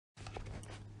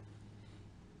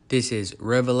This is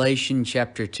Revelation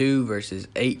chapter 2, verses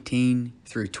 18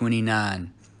 through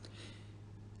 29.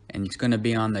 And it's going to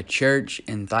be on the church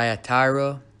in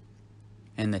Thyatira.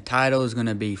 And the title is going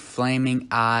to be Flaming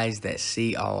Eyes That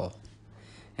See All.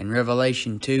 In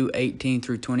Revelation 2, 18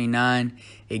 through 29,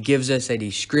 it gives us a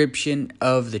description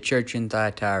of the church in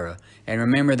Thyatira. And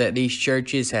remember that these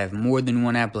churches have more than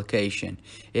one application.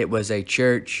 It was a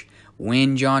church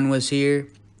when John was here,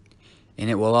 and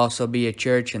it will also be a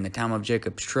church in the time of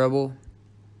Jacob's trouble.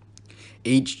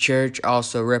 Each church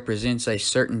also represents a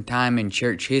certain time in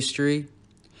church history.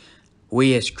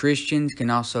 We as Christians can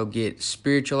also get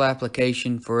spiritual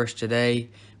application for us today,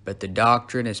 but the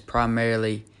doctrine is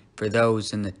primarily for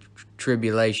those in the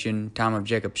tribulation, time of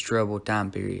Jacob's trouble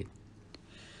time period.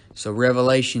 So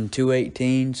Revelation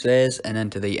 2:18 says, "And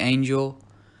unto the angel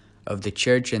of the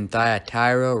church in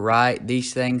Thyatira write,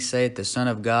 These things saith the Son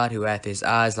of God, who hath his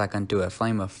eyes like unto a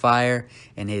flame of fire,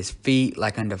 and his feet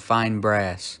like unto fine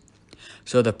brass."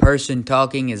 So the person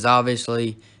talking is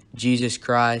obviously Jesus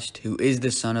Christ, who is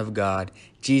the Son of God.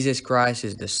 Jesus Christ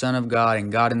is the Son of God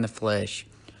and God in the flesh,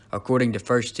 according to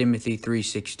 1 Timothy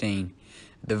 3:16.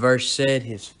 The verse said,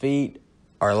 his feet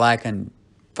are like unto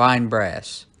fine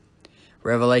brass.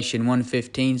 Revelation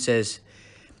 1:15 says,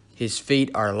 his feet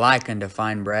are like unto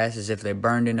fine brass, as if they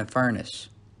burned in a furnace.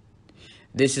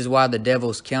 This is why the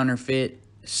devil's counterfeit,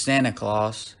 Santa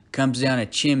Claus, comes down a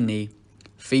chimney,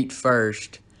 feet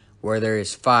first, where there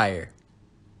is fire.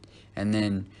 And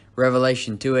then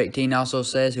Revelation 2:18 also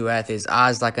says, who hath his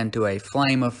eyes like unto a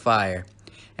flame of fire.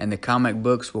 And the comic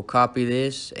books will copy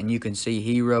this, and you can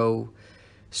see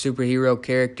superhero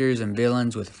characters and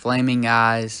villains with flaming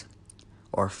eyes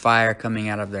or fire coming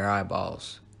out of their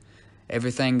eyeballs.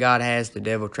 Everything God has, the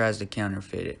devil tries to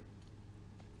counterfeit it.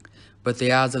 But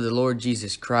the eyes of the Lord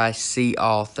Jesus Christ see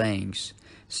all things.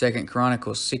 2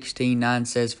 Chronicles 16:9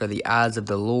 says, for the eyes of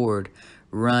the Lord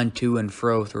run to and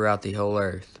fro throughout the whole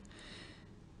earth.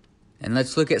 And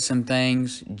let's look at some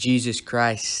things Jesus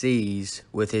Christ sees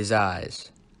with his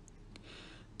eyes.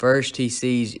 First, he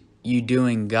sees you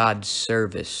doing God's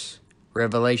service.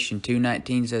 Revelation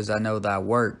 2:19 says, I know thy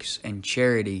works and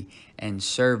charity and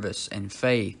service and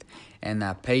faith and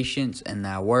thy patience and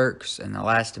thy works, and the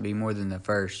last to be more than the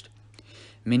first.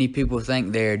 Many people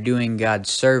think they are doing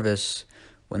God's service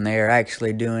when they are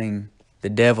actually doing the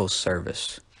devil's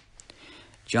service.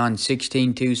 John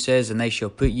 16:2 says, and they shall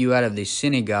put you out of the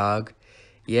synagogue.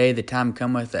 Yea, the time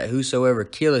cometh that whosoever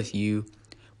killeth you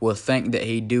will think that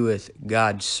he doeth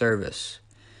God's service.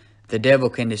 The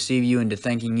devil can deceive you into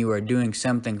thinking you are doing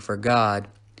something for God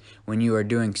when you are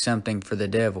doing something for the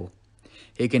devil.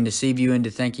 He can deceive you into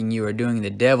thinking you are doing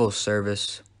the devil's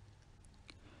service,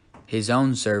 his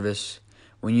own service,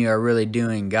 when you are really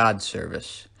doing God's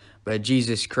service. But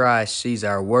Jesus Christ sees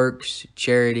our works,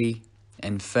 charity,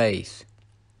 and faith,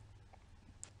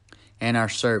 and our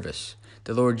service.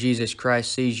 The Lord Jesus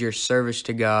Christ sees your service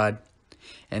to God,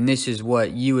 and this is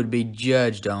what you would be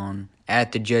judged on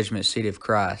at the judgment seat of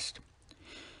Christ.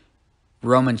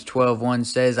 Romans 12:1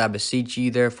 says, I beseech you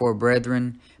therefore,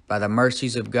 brethren, by the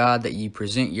mercies of God, that ye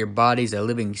present your bodies a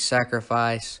living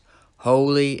sacrifice,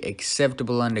 holy,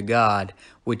 acceptable unto God,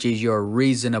 which is your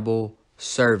reasonable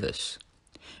service.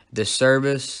 The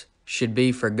service should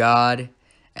be for God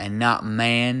and not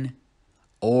man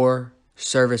or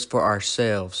service for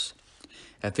ourselves.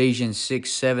 Ephesians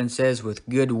 6:7 says, with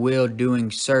good will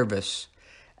doing service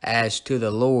as to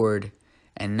the Lord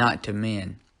and not to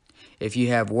men. If you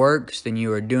have works, then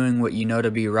you are doing what you know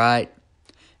to be right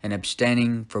and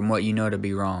abstaining from what you know to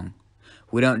be wrong.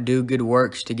 We don't do good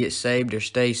works to get saved or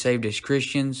stay saved as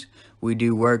Christians. We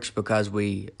do works because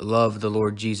we love the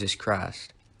Lord Jesus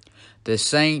Christ. The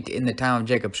saint in the time of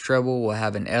Jacob's trouble will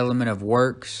have an element of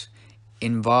works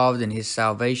involved in his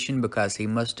salvation because he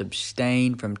must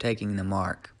abstain from taking the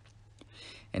mark.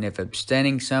 And if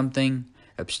abstaining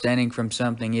from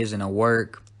something isn't a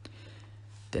work,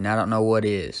 then I don't know what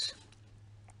is.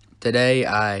 Today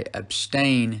I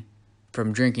abstain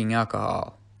from drinking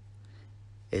alcohol.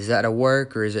 Is that a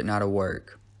work or is it not a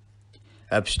work?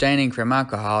 Abstaining from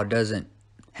alcohol doesn't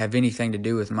have anything to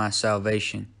do with my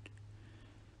salvation.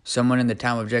 Someone in the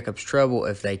time of Jacob's trouble,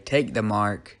 if they take the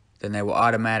mark, then they will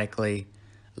automatically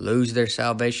lose their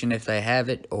salvation if they have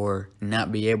it, or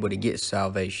not be able to get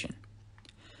salvation.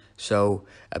 So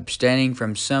abstaining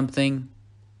from something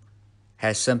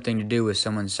has something to do with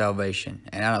someone's salvation,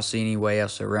 and I don't see any way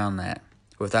else around that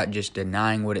without just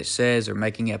denying what it says or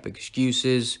making up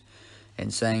excuses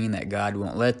and saying that God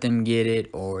won't let them get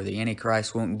it, or the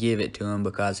Antichrist won't give it to them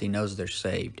because he knows they're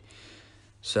saved.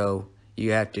 So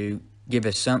you have to give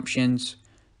assumptions,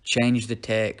 change the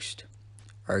text,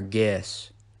 or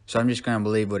guess So I'm just going to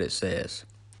believe what it says.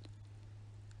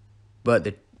 But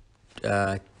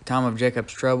the time of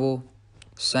Jacob's trouble,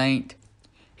 saint,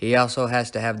 he also has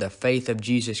to have the faith of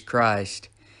Jesus Christ.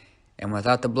 And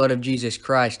without the blood of Jesus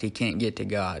Christ, he can't get to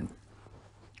God.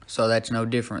 So that's no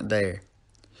different there.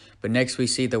 But next we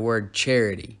see the word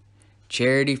charity.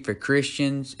 Charity for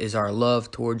Christians is our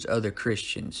love towards other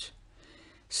Christians.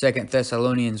 2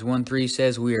 Thessalonians 1:3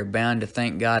 says, "We are bound to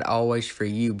thank God always for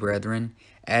you, brethren,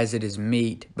 as it is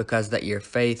meet, because that your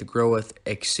faith groweth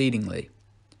exceedingly,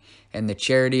 and the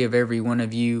charity of every one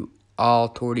of you all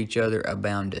toward each other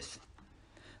aboundeth."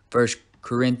 1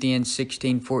 Corinthians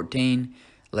 16:14,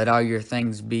 "Let all your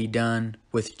things be done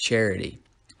with charity."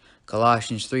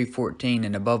 Colossians 3:14,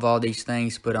 "And above all these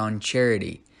things put on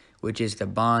charity, which is the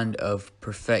bond of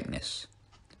perfectness."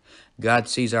 God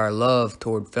sees our love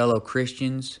toward fellow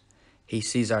Christians. He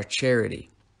sees our charity.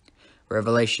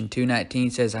 Revelation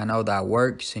 2:19 says, "I know thy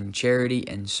works and charity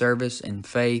and service and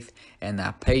faith and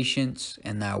thy patience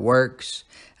and thy works,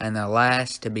 and the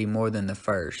last to be more than the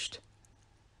first."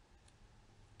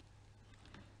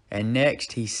 And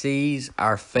next, he sees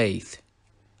our faith.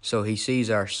 So he sees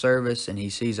our service and he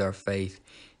sees our faith.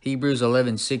 Hebrews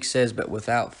 11:6 says, "But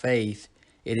without faith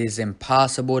it is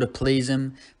impossible to please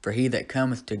him, for he that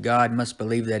cometh to God must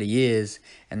believe that he is,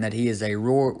 and that he is a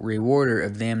rewarder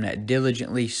of them that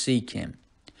diligently seek him."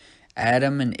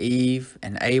 Adam and Eve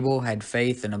and Abel had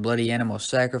faith in a bloody animal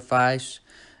sacrifice.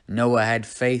 Noah had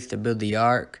faith to build the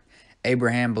ark.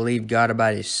 Abraham believed God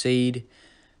about his seed.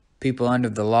 People under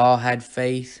the law had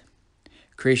faith.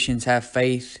 Christians have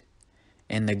faith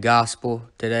in the gospel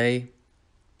today.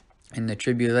 And the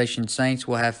tribulation saints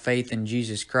will have faith in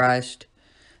Jesus Christ.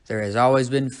 There has always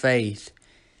been faith,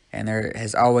 and there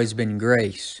has always been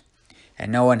grace. And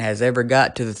no one has ever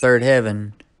got to the third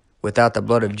heaven without the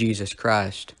blood of Jesus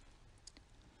Christ.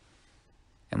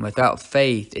 And without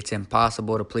faith, it's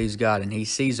impossible to please God. And he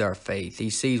sees our faith.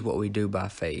 He sees what we do by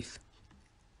faith.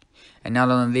 And not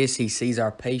only this, he sees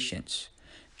our patience.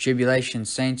 Tribulation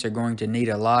saints are going to need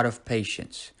a lot of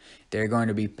patience. They're going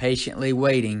to be patiently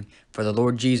waiting for the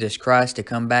Lord Jesus Christ to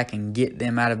come back and get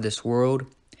them out of this world.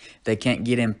 They can't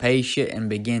get impatient and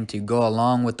begin to go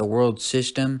along with the world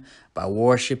system by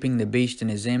worshiping the beast in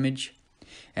his image.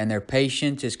 And their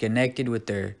patience is connected with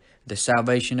the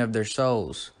salvation of their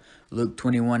souls. Luke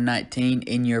 21:19,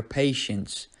 "In your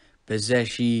patience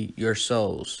possess ye your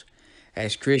souls."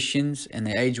 As Christians, in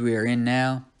the age we are in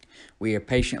now, we are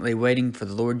patiently waiting for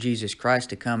the Lord Jesus Christ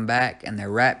to come back and the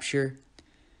rapture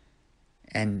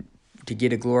and to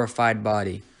get a glorified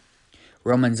body.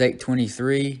 Romans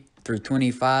 8:23 through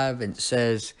 25, it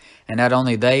says, "And not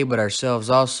only they, but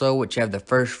ourselves also, which have the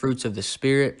first fruits of the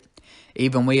Spirit,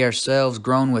 even we ourselves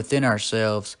groan within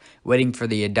ourselves, waiting for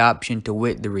the adoption, to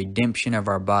wit, the redemption of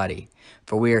our body.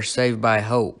 For we are saved by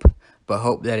hope, but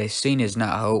hope that is seen is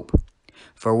not hope.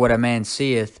 For what a man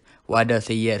seeth, why doth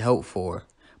he yet hope for?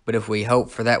 But if we hope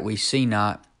for that we see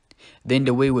not, then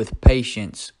do we with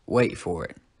patience wait for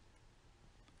it."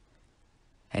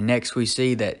 And next we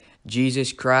see that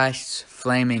Jesus Christ's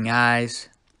flaming eyes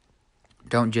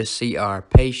don't just see our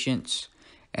patience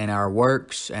and our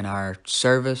works and our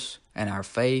service and our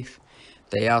faith.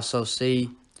 They also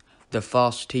see the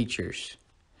false teachers.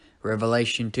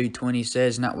 Revelation 2:20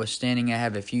 says, "Notwithstanding I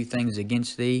have a few things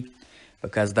against thee,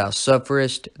 because thou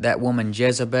sufferest that woman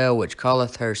Jezebel, which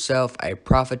calleth herself a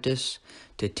prophetess,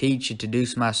 to teach and to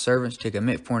seduce my servants to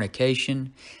commit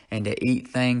fornication, and to eat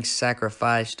things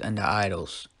sacrificed unto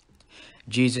idols."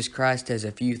 Jesus Christ has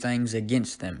a few things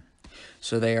against them.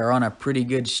 So they are on a pretty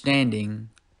good standing,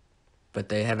 but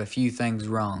they have a few things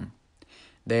wrong.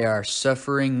 They are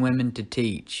suffering women to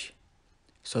teach.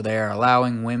 So they are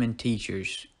allowing women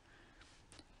teachers.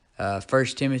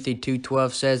 1 Timothy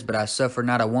 2:12 says, "But I suffer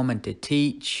not a woman to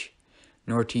teach,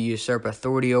 nor to usurp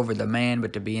authority over the man,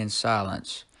 but to be in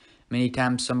silence." Many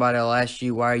times somebody will ask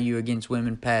you, why are you against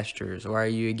women pastors? Why are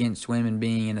you against women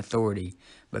being in authority?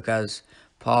 Because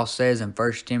Paul says in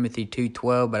 1 Timothy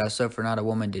 2:12, "But I suffer not a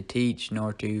woman to teach,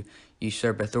 nor to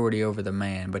usurp authority over the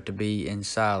man, but to be in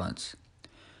silence."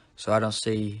 So I don't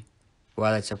see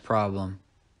why that's a problem.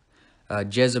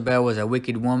 Jezebel was a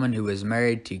wicked woman who was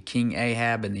married to King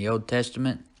Ahab in the Old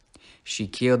Testament. She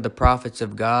killed the prophets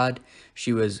of God.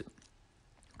 She was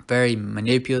very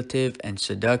manipulative and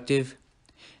seductive.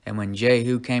 And when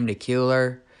Jehu came to kill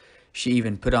her, she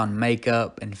even put on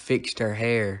makeup and fixed her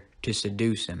hair to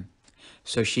seduce him.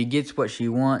 So she gets what she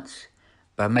wants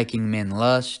by making men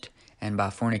lust and by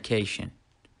fornication.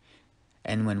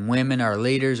 And when women are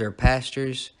leaders or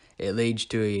pastors, it leads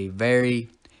to a very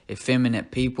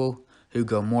effeminate people who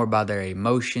go more by their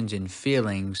emotions and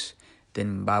feelings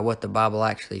than by what the Bible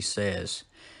actually says.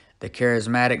 The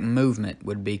charismatic movement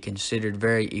would be considered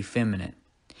very effeminate.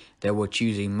 They will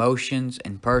choose emotions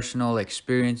and personal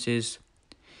experiences,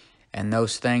 and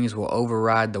those things will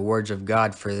override the words of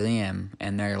God for them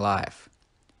and their life.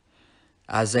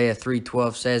 Isaiah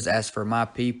 3:12 says, "As for my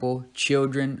people,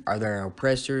 children are their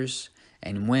oppressors,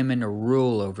 and women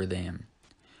rule over them.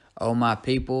 O my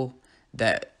people,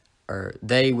 that are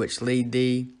they which lead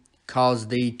thee, cause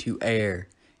thee to err,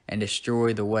 and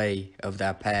destroy the way of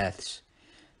thy paths."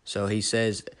 So he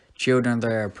says, children are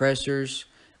their oppressors,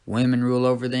 women rule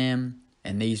over them,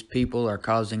 and these people are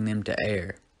causing them to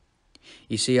err.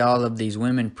 You see all of these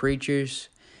women preachers,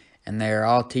 and they are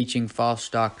all teaching false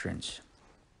doctrines.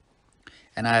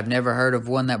 And I have never heard of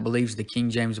one that believes the King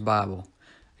James Bible.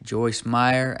 Joyce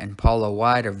Meyer and Paula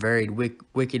White are very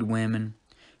wicked women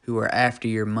who are after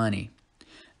your money.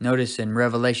 Notice in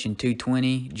Revelation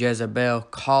 2:20, Jezebel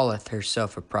calleth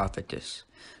herself a prophetess.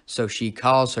 So she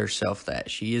calls herself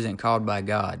that. She isn't called by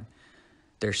God.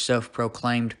 They're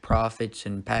self-proclaimed prophets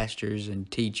and pastors and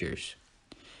teachers.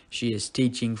 She is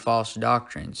teaching false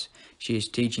doctrines. She is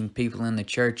teaching people in the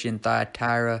church in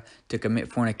Thyatira to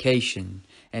commit fornication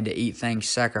and to eat things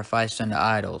sacrificed unto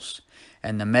idols.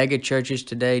 And the mega churches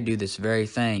today do this very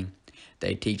thing.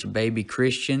 They teach baby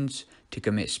Christians to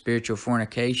commit spiritual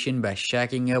fornication by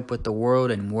shacking up with the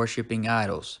world and worshiping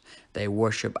idols. They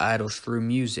worship idols through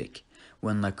music.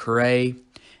 When Lecrae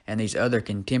and these other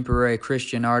contemporary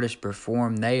Christian artists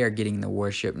perform, they are getting the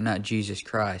worship, not Jesus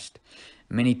Christ.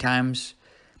 Many times,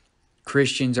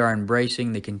 Christians are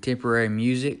embracing the contemporary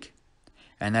music,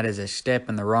 and that is a step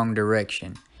in the wrong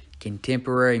direction.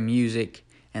 Contemporary music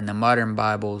and the modern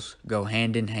Bibles go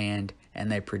hand in hand,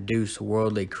 and they produce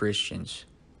worldly Christians.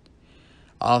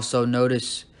 Also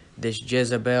notice this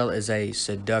Jezebel is a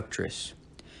seductress.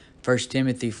 1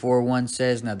 Timothy 4:1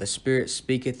 says, "Now the Spirit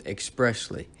speaketh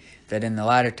expressly, that in the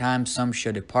latter times some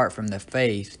shall depart from the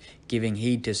faith, giving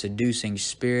heed to seducing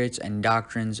spirits and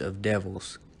doctrines of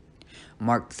devils."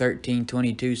 Mark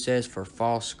 13:22 says, "For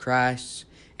false Christs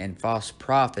and false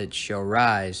prophets shall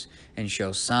rise, and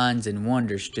show signs and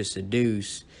wonders to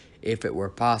seduce, if it were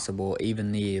possible,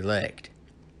 even the elect."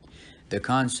 The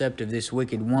concept of this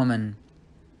wicked woman,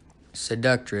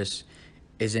 seductress,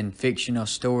 is in fictional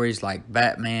stories like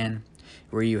Batman,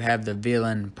 where you have the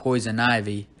villain Poison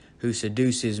Ivy, who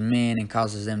seduces men and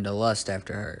causes them to lust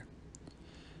after her.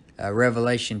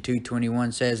 Revelation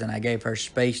 2:21 says, "And I gave her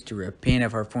space to repent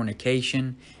of her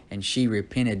fornication, and she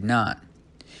repented not."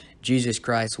 Jesus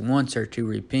Christ wants her to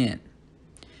repent.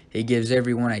 He gives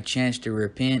everyone a chance to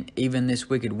repent, even this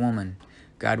wicked woman.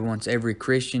 God wants every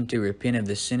Christian to repent of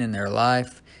the sin in their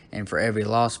life, and for every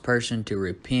lost person to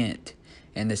repent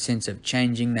in the sense of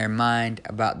changing their mind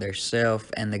about their self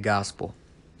and the gospel.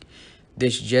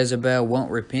 This Jezebel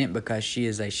won't repent because she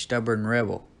is a stubborn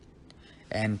rebel.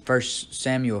 And 1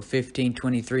 Samuel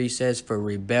 15:23 says, "For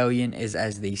rebellion is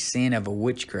as the sin of a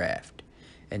witchcraft,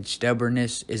 and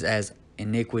stubbornness is as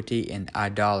iniquity and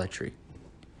idolatry."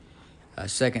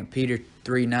 2 Peter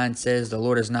 3:9 says, "The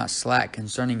Lord is not slack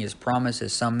concerning his promise,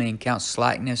 as some men count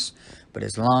slackness, but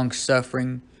is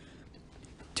long-suffering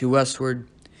to usward,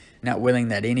 not willing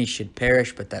that any should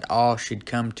perish, but that all should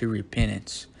come to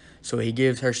repentance." So he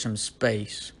gives her some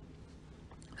space.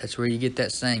 That's where you get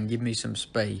that saying, "Give me some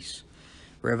space."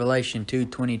 Revelation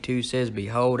 2:22 says,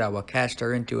 "Behold, I will cast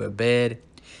her into a bed,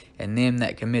 and them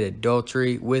that commit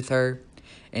adultery with her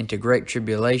into great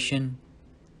tribulation,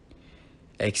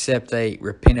 except they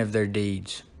repent of their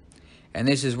deeds." And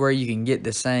this is where you can get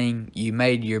the saying, "You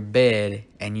made your bed,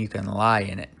 and you can lie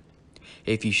in it."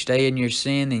 If you stay in your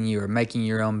sin, then you are making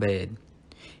your own bed.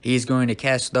 He is going to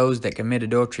cast those that commit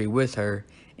adultery with her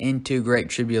into great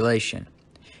tribulation.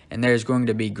 And there is going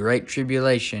to be great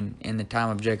tribulation in the time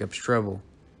of Jacob's trouble.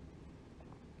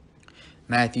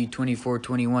 Matthew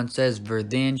 24:21 says, "For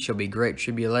then shall be great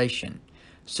tribulation,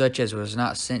 such as was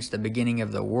not since the beginning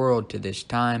of the world to this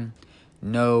time,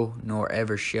 no, nor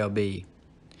ever shall be."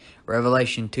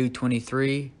 Revelation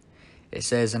 2:23, it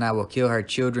says, "And I will kill her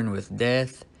children with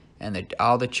death, and that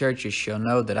all the churches shall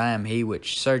know that I am he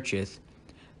which searcheth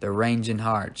the reins and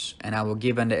hearts, and I will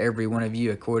give unto every one of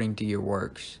you according to your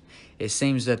works." It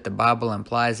seems that the Bible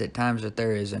implies at times that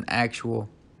there is an actual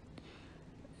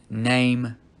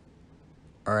name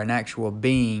or an actual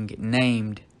being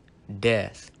named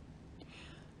death.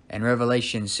 And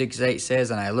Revelation 6:8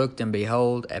 says, "And I looked, and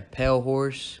behold, a pale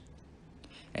horse,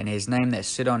 and his name that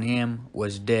sit on him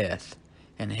was Death,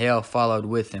 and hell followed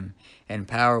with him. And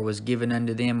power was given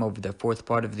unto them over the fourth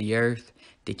part of the earth,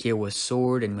 to kill with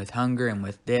sword, and with hunger, and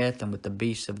with death, and with the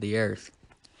beasts of the earth."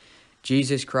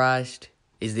 Jesus Christ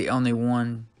is the only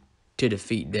one to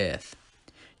defeat death.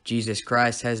 Jesus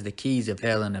Christ has the keys of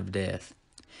hell and of death.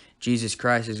 Jesus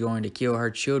Christ is going to kill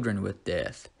her children with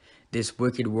death. This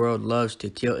wicked world loves to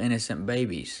kill innocent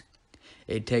babies.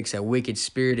 It takes a wicked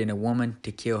spirit in a woman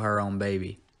to kill her own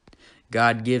baby.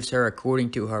 God gives her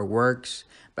according to her works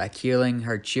by killing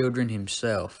her children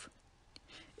himself.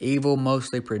 Evil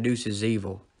mostly produces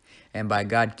evil, and by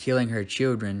God killing her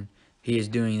children, he is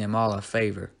doing them all a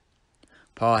favor.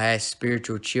 Paul has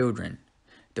spiritual children,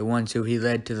 the ones who he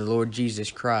led to the Lord Jesus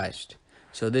Christ.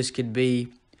 So this could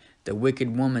be the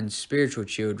wicked woman's spiritual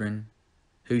children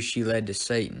who she led to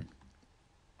Satan.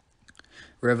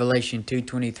 Revelation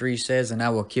 2:23 says, "And I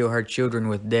will kill her children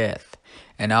with death,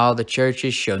 and all the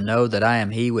churches shall know that I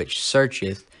am he which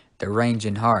searcheth the reins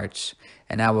and hearts,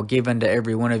 and I will give unto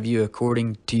every one of you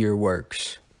according to your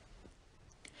works."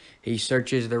 He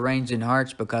searches the reins and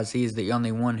hearts because he is the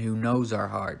only one who knows our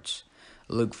hearts.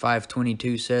 Luke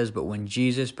 5:22 says, "But when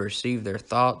Jesus perceived their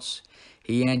thoughts,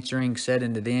 he answering said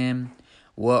unto them,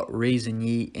 What reason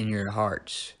ye in your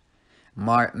hearts?"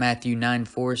 Matthew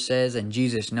 9:4 says, "And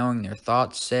Jesus knowing their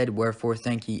thoughts said, Wherefore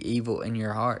think ye evil in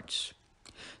your hearts?"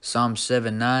 Psalm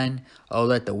 7:9, "O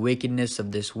let the wickedness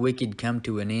of this wicked come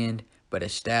to an end, but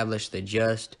establish the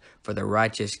just, for the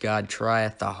righteous God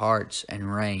trieth the hearts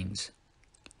and reins."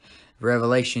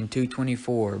 Revelation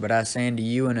 2:24, "But I say unto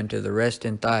you and unto the rest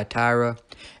in Thyatira,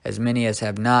 as many as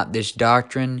have not this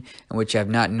doctrine, and which have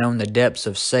not known the depths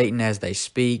of Satan as they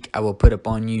speak, I will put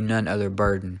upon you none other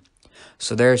burden."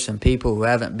 So there are some people who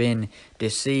haven't been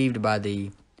deceived by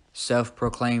the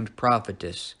self-proclaimed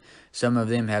prophetess. Some of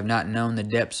them have not known the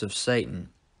depths of Satan.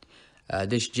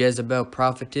 This Jezebel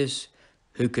prophetess,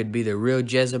 who could be the real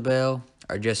Jezebel,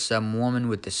 or just some woman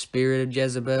with the spirit of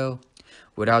Jezebel,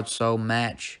 would also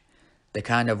match the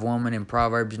kind of woman in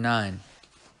Proverbs 9.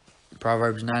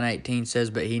 Proverbs 9:18 says,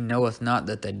 "But he knoweth not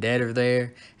that the dead are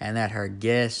there, and that her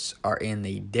guests are in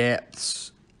the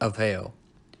depths of hell."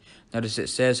 Notice it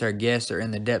says her guests are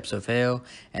in the depths of hell,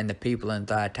 and the people in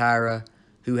Thyatira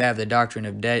who have the doctrine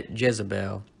of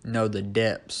Jezebel know the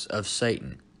depths of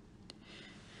Satan.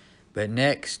 But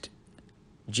next,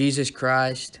 Jesus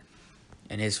Christ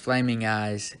and his flaming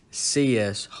eyes see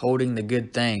us holding the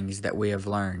good things that we have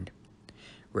learned.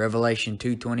 Revelation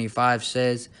 2:25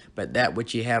 says, "But that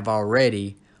which ye have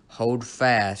already, hold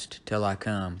fast till I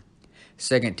come."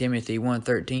 2 Timothy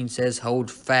 1:13 says,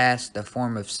 "Hold fast the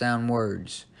form of sound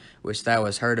words, which thou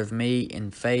hast heard of me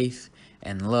in faith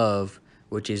and love,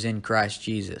 which is in Christ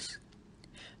Jesus."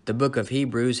 The book of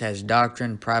Hebrews has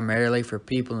doctrine primarily for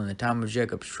people in the time of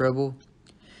Jacob's trouble.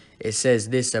 It says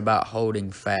this about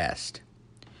holding fast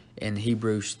in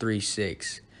Hebrews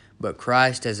 3:6. "But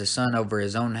Christ has a son over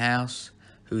his own house,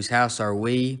 whose house are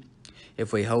we,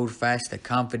 if we hold fast the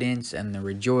confidence and the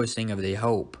rejoicing of the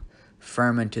hope,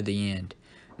 firm unto the end."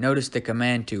 Notice the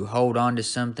command to hold on to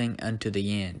something unto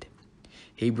the end.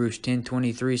 Hebrews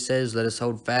 10:23 says, "Let us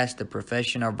hold fast the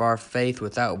profession of our faith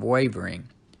without wavering,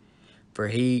 for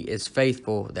he is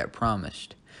faithful that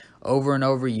promised." Over and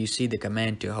over you see the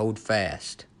command to hold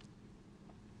fast.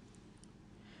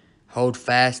 Hold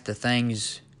fast the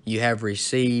things you have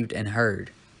received and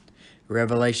heard.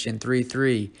 Revelation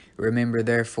 3:3, "Remember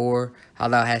therefore how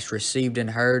thou hast received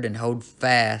and heard, and hold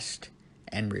fast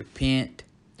and repent.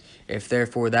 If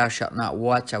therefore thou shalt not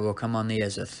watch, I will come on thee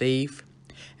as a thief,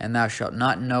 and thou shalt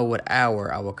not know what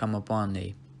hour I will come upon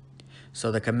thee."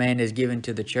 So the command is given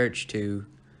to the church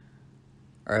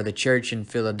the church in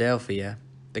Philadelphia.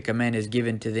 The command is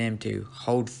given to them to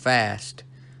hold fast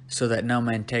so that no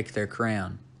man take their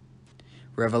crown.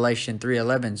 Revelation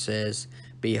 3:11 says,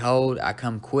 "Behold, I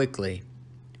come quickly.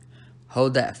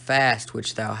 Hold that fast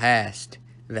which thou hast,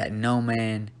 that no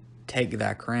man take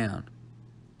thy crown."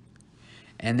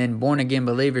 And then born-again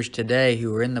believers today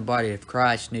who are in the body of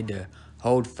Christ need to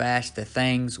hold fast the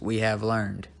things we have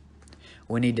learned.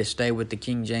 We need to stay with the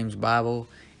King James Bible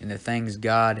and the things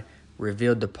God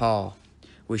revealed to Paul.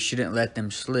 We shouldn't let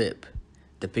them slip.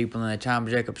 The people in the time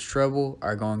of Jacob's trouble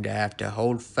are going to have to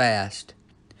hold fast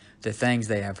the things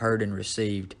they have heard and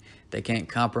received. They can't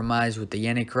compromise with the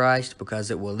Antichrist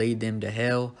because it will lead them to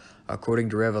hell, according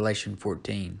to Revelation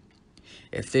 14.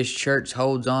 If this church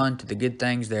holds on to the good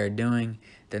things they are doing,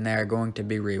 then they are going to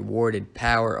be rewarded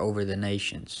power over the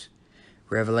nations.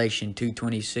 Revelation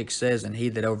 2:26 says, "And he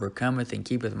that overcometh and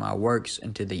keepeth my works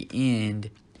unto the end,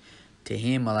 to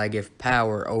him will I give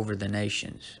power over the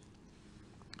nations."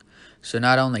 So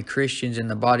not only Christians in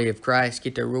the body of Christ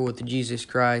get to rule with Jesus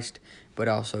Christ, but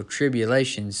also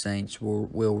tribulation saints will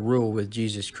rule with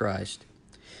Jesus Christ.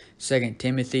 2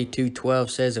 Timothy 2:12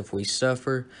 says, "If we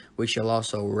suffer, we shall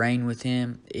also reign with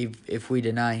him. If we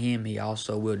deny him, he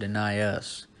also will deny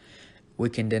us." We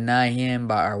can deny him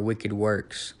by our wicked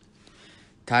works.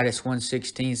 Titus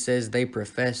 1:16 says they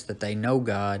profess that they know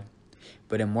God,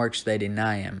 but in works they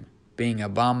deny him, being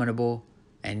abominable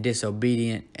and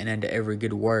disobedient, and unto every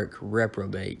good work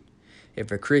reprobate.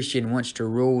 If a Christian wants to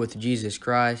rule with Jesus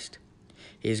Christ,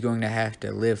 he is going to have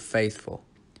to live faithful.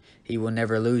 He will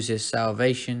never lose his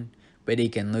salvation, but he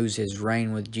can lose his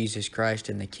reign with Jesus Christ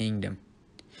in the kingdom.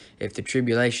 If the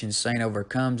tribulation saint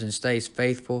overcomes and stays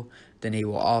faithful, then he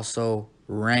will also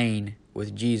reign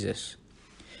with Jesus.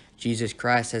 Jesus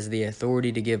Christ has the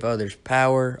authority to give others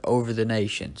power over the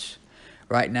nations.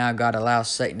 Right now, God allows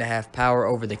Satan to have power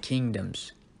over the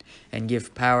kingdoms and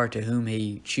give power to whom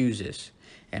he chooses.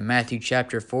 In Matthew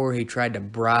chapter 4, he tried to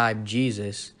bribe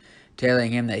Jesus,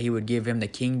 telling him that he would give him the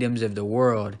kingdoms of the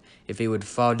world if he would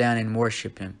fall down and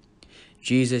worship him.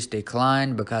 Jesus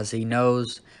declined because he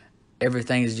knows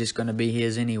everything is just going to be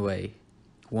his anyway,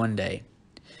 one day.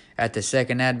 At the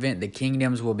second advent, the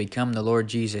kingdoms will become the Lord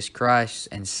Jesus Christ,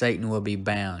 and Satan will be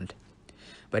bound.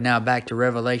 But now back to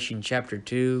Revelation chapter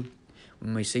 2,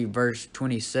 when we see verse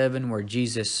 27, where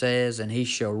Jesus says, "And he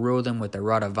shall rule them with a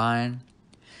rod of iron.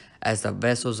 As the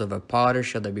vessels of a potter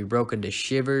shall they be broken to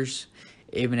shivers,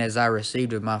 even as I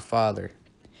received of my Father.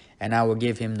 And I will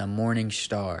give him the morning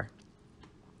star."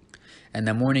 And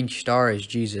the morning star is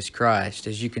Jesus Christ.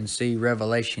 As you can see,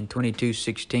 Revelation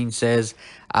 22:16 says,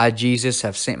 "I, Jesus,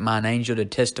 have sent mine angel to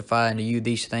testify unto you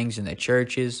these things in the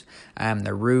churches. I am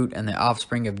the root and the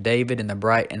offspring of David and the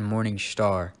bright and morning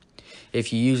star."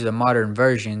 If you use the modern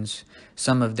versions,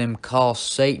 some of them call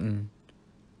Satan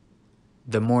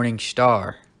the morning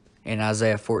star in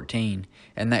Isaiah 14.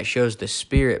 And that shows the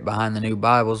spirit behind the new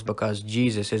Bibles, because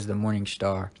Jesus is the morning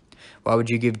star. Why would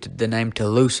you give the name to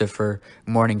Lucifer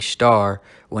morning star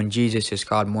when Jesus is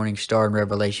called morning star in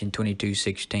Revelation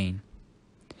 22:16?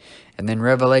 And then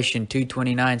Revelation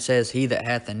 2:29 says, "He that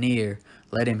hath an ear,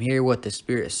 let him hear what the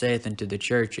Spirit saith unto the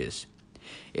churches."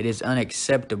 It is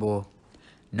unacceptable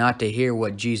not to hear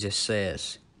what Jesus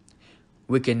says.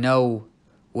 We can know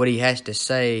what he has to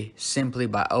say simply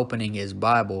by opening his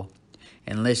Bible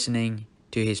and listening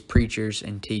to his preachers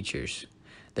and teachers.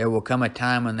 There will come a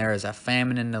time when there is a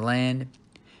famine in the land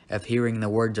of hearing the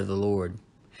words of the Lord.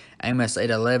 Amos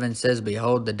 8:11 says,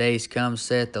 "Behold, the days come,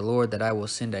 saith the Lord, that I will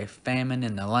send a famine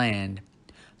in the land,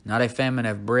 not a famine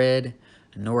of bread,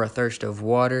 nor a thirst of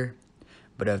water,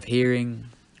 but of hearing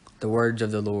the words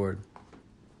of the Lord."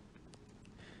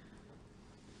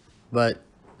 But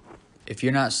if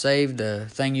you're not saved, the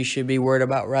thing you should be worried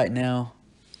about right now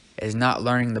is not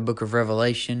learning the book of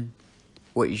Revelation.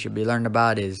 What you should be learning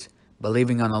about is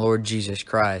believing on the Lord Jesus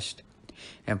Christ.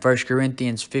 In 1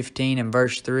 Corinthians 15 and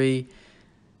verse 3,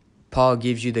 Paul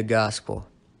gives you the gospel.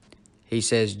 He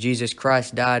says, "Jesus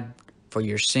Christ died for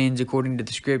your sins according to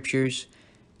the Scriptures,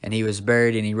 and he was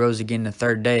buried, and he rose again the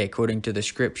third day according to the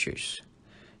Scriptures."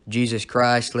 Jesus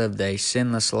Christ lived a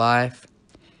sinless life.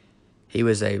 He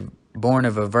was born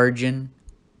of a virgin,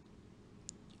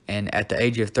 and at the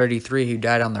age of 33, he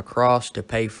died on the cross to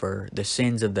pay for the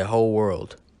sins of the whole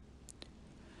world.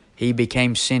 He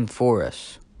became sin for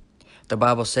us. The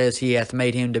Bible says, "He hath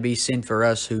made him to be sin for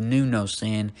us who knew no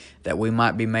sin, that we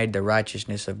might be made the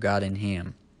righteousness of God in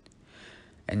him."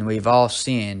 And we've all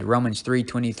sinned. Romans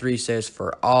 3:23 says,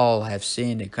 "For all have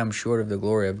sinned and come short of the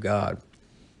glory of God."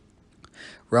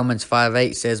 Romans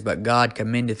 5:8 says, "But God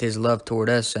commendeth his love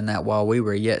toward us, in that while we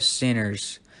were yet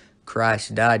sinners,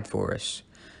 Christ died for us."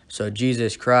 So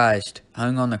Jesus Christ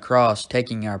hung on the cross,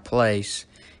 taking our place.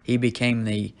 He became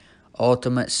the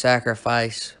ultimate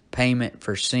sacrifice, payment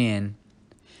for sin.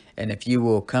 And if you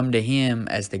will come to him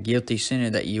as the guilty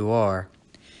sinner that you are,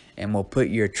 and will put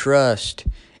your trust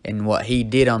in what he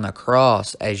did on the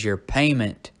cross as your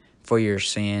payment for your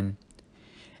sin,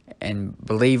 and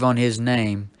believe on his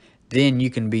name, then you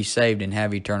can be saved and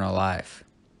have eternal life.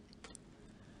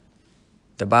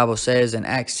 The Bible says in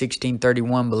Acts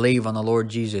 16:31, "Believe on the Lord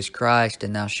Jesus Christ,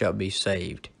 and thou shalt be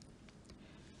saved."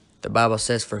 The Bible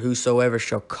says, "For whosoever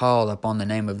shall call upon the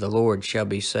name of the Lord shall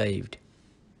be saved."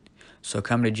 So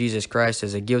come to Jesus Christ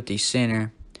as a guilty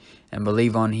sinner and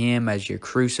believe on him as your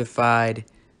crucified,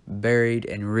 buried,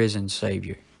 and risen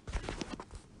Savior.